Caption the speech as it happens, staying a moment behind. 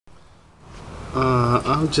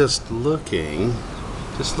I'm just looking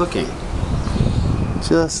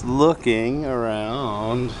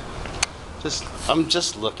around. I'm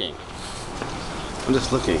just looking.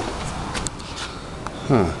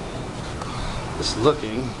 Huh. Just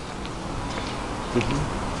looking.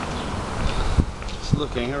 Just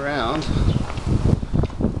looking around.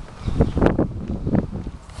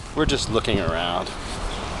 We're just looking around.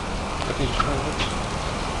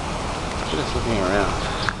 We're just looking around.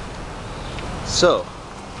 So,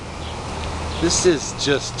 this is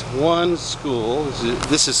just one school.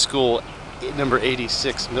 This is school number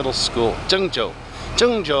 86, middle school. Zheng Zhou,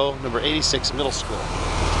 number 86, middle school.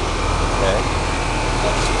 Okay.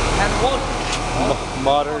 And what?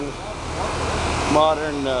 Modern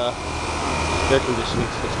air conditioning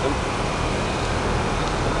system.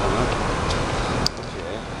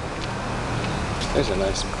 Okay. There's a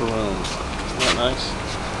nice broom. Isn't that nice?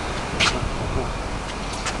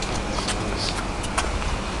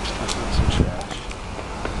 Some trash.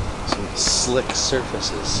 Some slick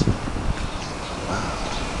surfaces. Wow.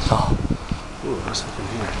 Oh. Ooh, what's up in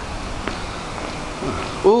here?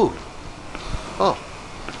 Ooh. Oh.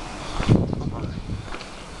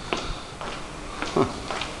 Huh.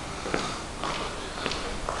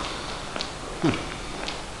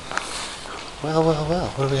 Well,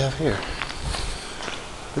 what do we have here?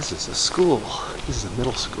 This is a school. This is a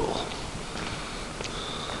middle school.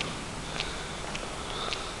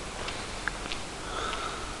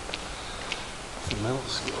 It's a middle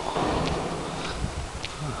school.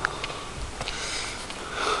 Huh.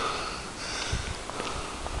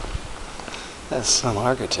 That's some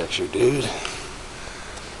architecture, dude.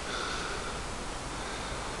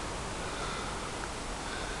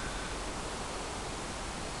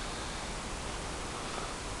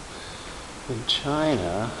 In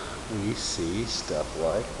China, we see stuff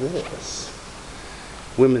like this.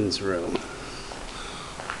 Women's room.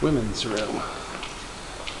 Women's room.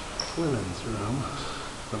 Women's room.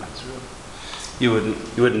 Women's room. You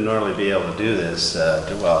wouldn't normally be able to do this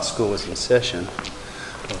while school was in session.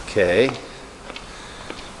 Okay.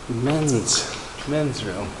 Men's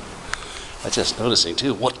room. I'm just noticing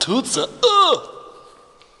too. What toots What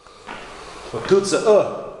toots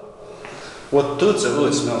Oh,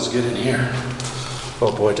 it smells good in here.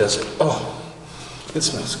 Oh boy, does it. Oh, it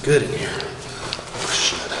smells good in here. Oh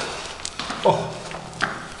shit. Oh,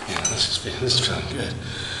 yeah, this is feeling good.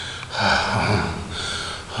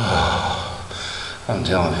 I'm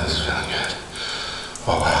telling you, this is feeling good.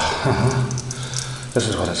 Oh wow. This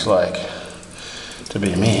is what it's like to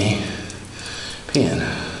be me peeing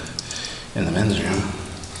in the men's room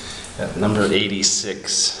at number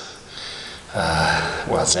 86.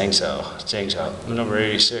 Well, Zheng Zhou, number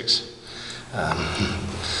 86.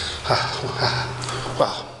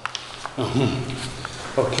 Wow.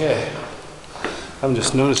 Okay. I'm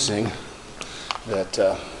just noticing that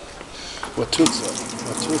what toots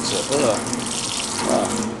wow.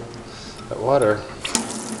 That water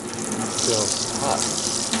feels hot.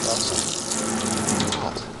 Awesome.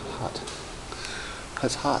 Hot.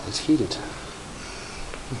 That's hot. It's heated.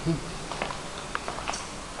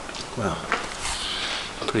 Wow.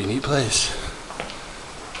 Pretty neat place.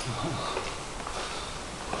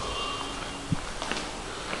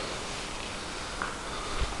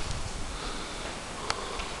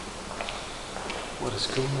 What is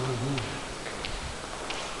going on here?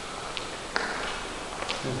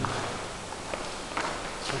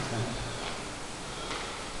 Okay.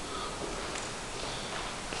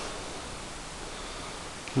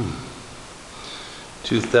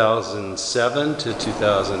 2007 to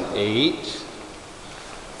 2008.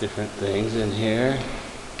 Different things in here.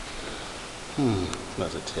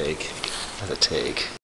 That's a take.